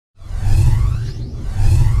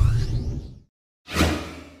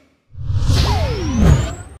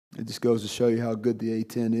it just goes to show you how good the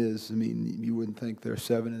A-10 is. I mean, you wouldn't think they're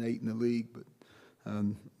 7 and 8 in the league, but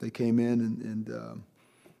they came in and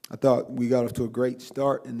I thought we got off to a great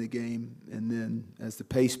start in the game, and then as the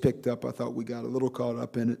pace picked up, I thought we got a little caught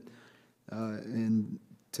up in it. And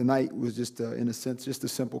tonight was just, in a sense, just a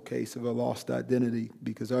simple case of a lost identity,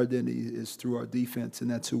 because our identity is through our defense,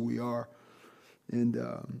 and that's who we are. And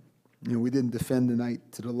we didn't defend tonight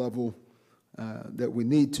to the level that we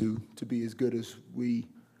need to be as good as we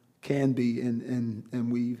can be,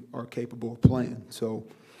 and we are capable of playing. So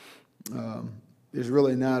there's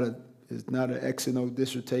really not an X and O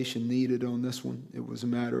dissertation needed on this one. It was a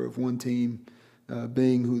matter of one team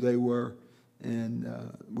being who they were, and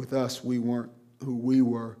with us, we weren't who we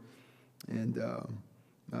were, and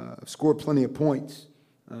scored plenty of points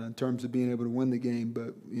in terms of being able to win the game,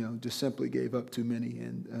 but just simply gave up too many,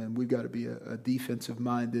 and we've got to be a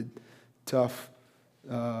defensive-minded, tough,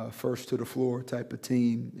 first to the floor type of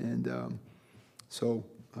team, and so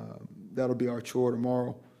that'll be our chore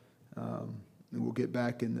tomorrow. And we'll get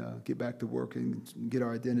back to work and get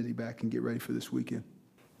our identity back and get ready for this weekend.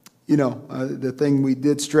 The thing we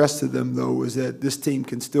did stress to them, though, was that this team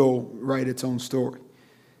can still write its own story.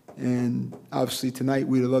 And obviously tonight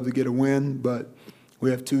we'd love to get a win, but we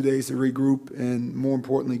have 2 days to regroup and, more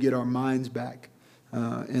importantly, get our minds back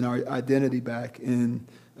and our identity back. And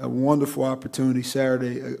a wonderful opportunity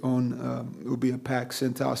Saturday it will be a packed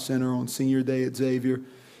Cintas Center on Senior Day at Xavier,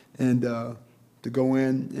 and to go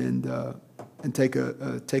in and take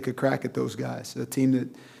a crack at those guys, a team that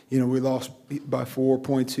we lost by 4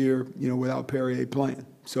 points here, without Perrier playing.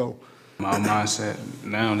 So our mindset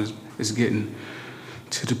now is getting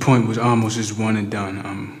to the point where it's almost just one and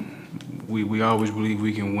done. We always believe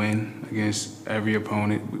we can win against every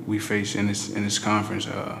opponent we face in this conference.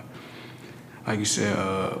 Like you said,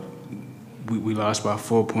 we lost by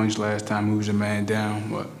 4 points last time. We was a man down,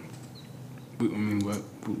 but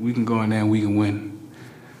we can go in there and we can win.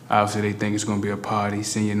 Obviously, they think it's going to be a party,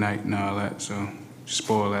 senior night and all that, so just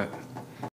spoil that.